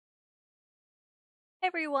Hey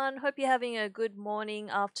everyone, hope you're having a good morning,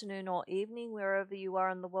 afternoon, or evening wherever you are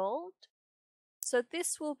in the world. So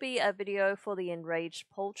this will be a video for the Enraged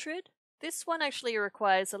Poultrid. This one actually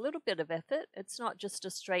requires a little bit of effort. It's not just a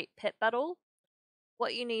straight pet battle.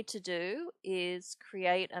 What you need to do is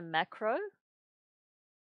create a macro.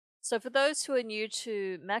 So for those who are new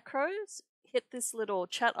to macros, hit this little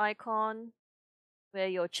chat icon where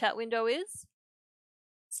your chat window is.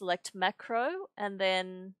 Select macro and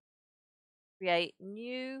then create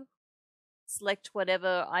new. Select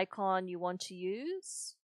whatever icon you want to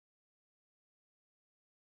use.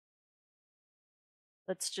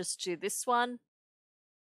 Let's just do this one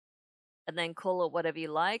and then call it whatever you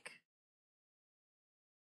like.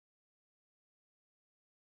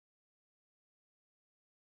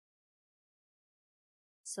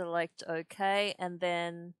 Select OK and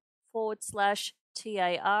then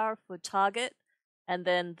 /TAR for target and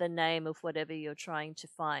then the name of whatever you're trying to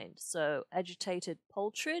find. So agitated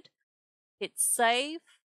poultrid, hit save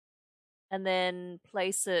and then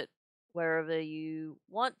place it wherever you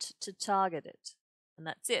want to target it. And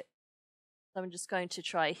that's it. So I'm just going to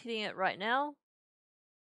try hitting it right now.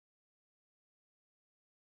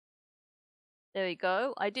 There we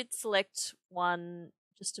go. I did select one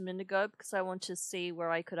just a minute ago because I want to see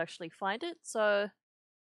where I could actually find it. So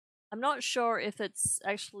I'm not sure if it's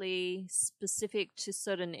actually specific to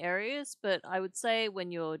certain areas, but I would say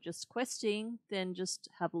when you're just questing, then just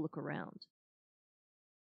have a look around.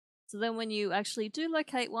 So then when you actually do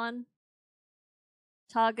locate one,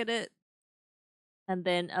 target it, and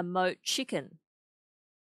then emote chicken.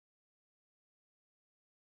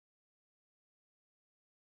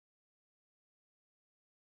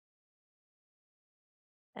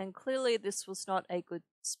 And clearly this was not a good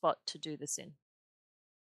spot to do this in.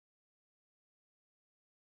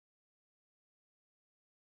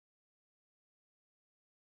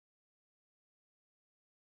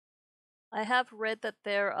 I have read that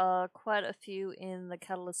there are quite a few in the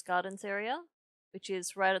Catalyst Gardens area, which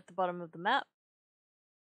is right at the bottom of the map.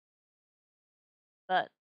 But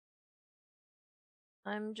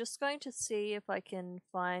I'm just going to see if I can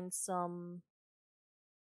find some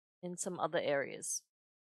in some other areas.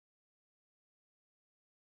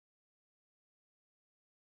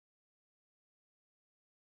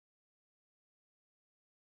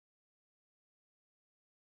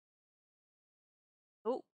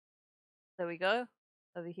 Oh, there we go.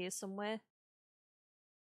 Over here somewhere.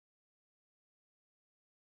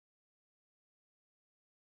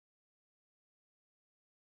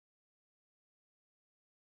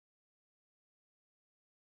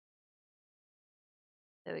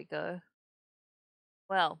 There we go.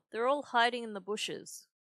 Wow, they're all hiding in the bushes.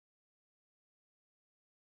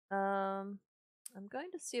 I'm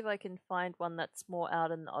going to see if I can find one that's more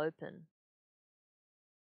out in the open.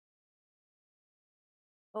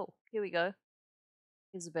 Oh, here we go.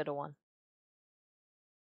 Here's a better one.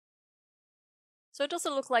 So it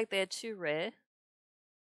doesn't look like they're too rare.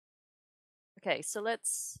 Okay, so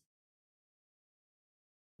let's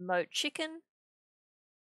emote chicken.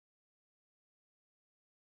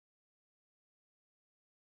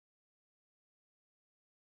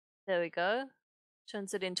 There we go.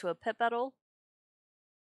 Turns it into a pet battle.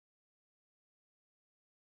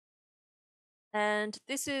 And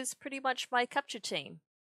this is pretty much my capture team.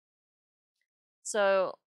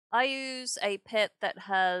 So I use a pet that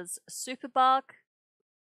has super bark,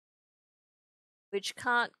 which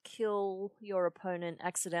can't kill your opponent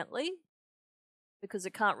accidentally because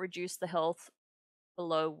it can't reduce the health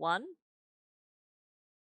below 1.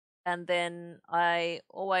 And then I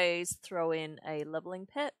always throw in a leveling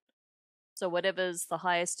pet. So whatever's the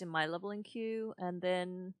highest in my leveling queue, and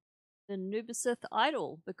then the Nubiseth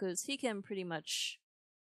Idol, because he can pretty much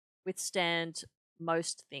withstand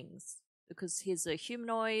most things. Because he's a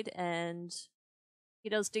humanoid and he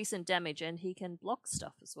does decent damage and he can block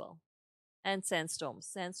stuff as well. And Sandstorm.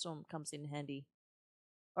 Sandstorm comes in handy.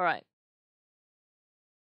 Alright.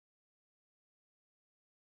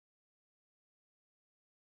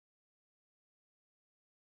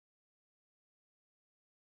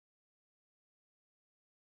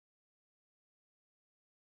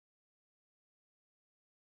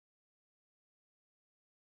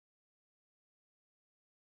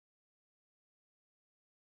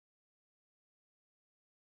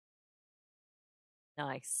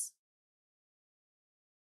 Nice.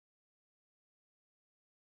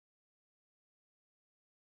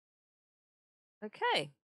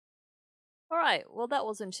 Okay. Alright, well that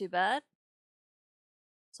wasn't too bad.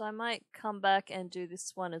 So I might come back and do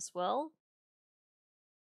this one as well.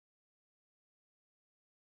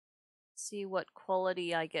 See what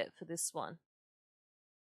quality I get for this one.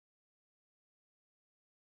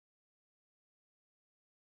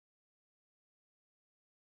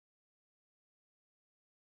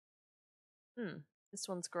 This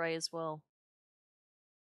one's grey as well.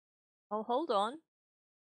 Oh, hold on.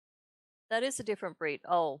 That is a different breed.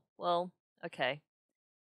 Oh, well, okay.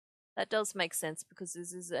 That does make sense because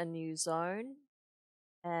this is a new zone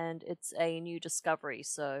and it's a new discovery,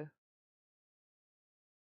 so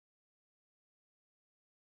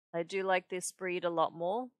I do like this breed a lot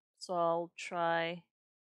more, so I'll try.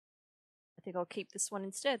 I think I'll keep this one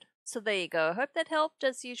instead. So there you go. I hope that helped.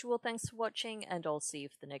 As usual, thanks for watching, and I'll see you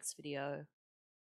for the next video.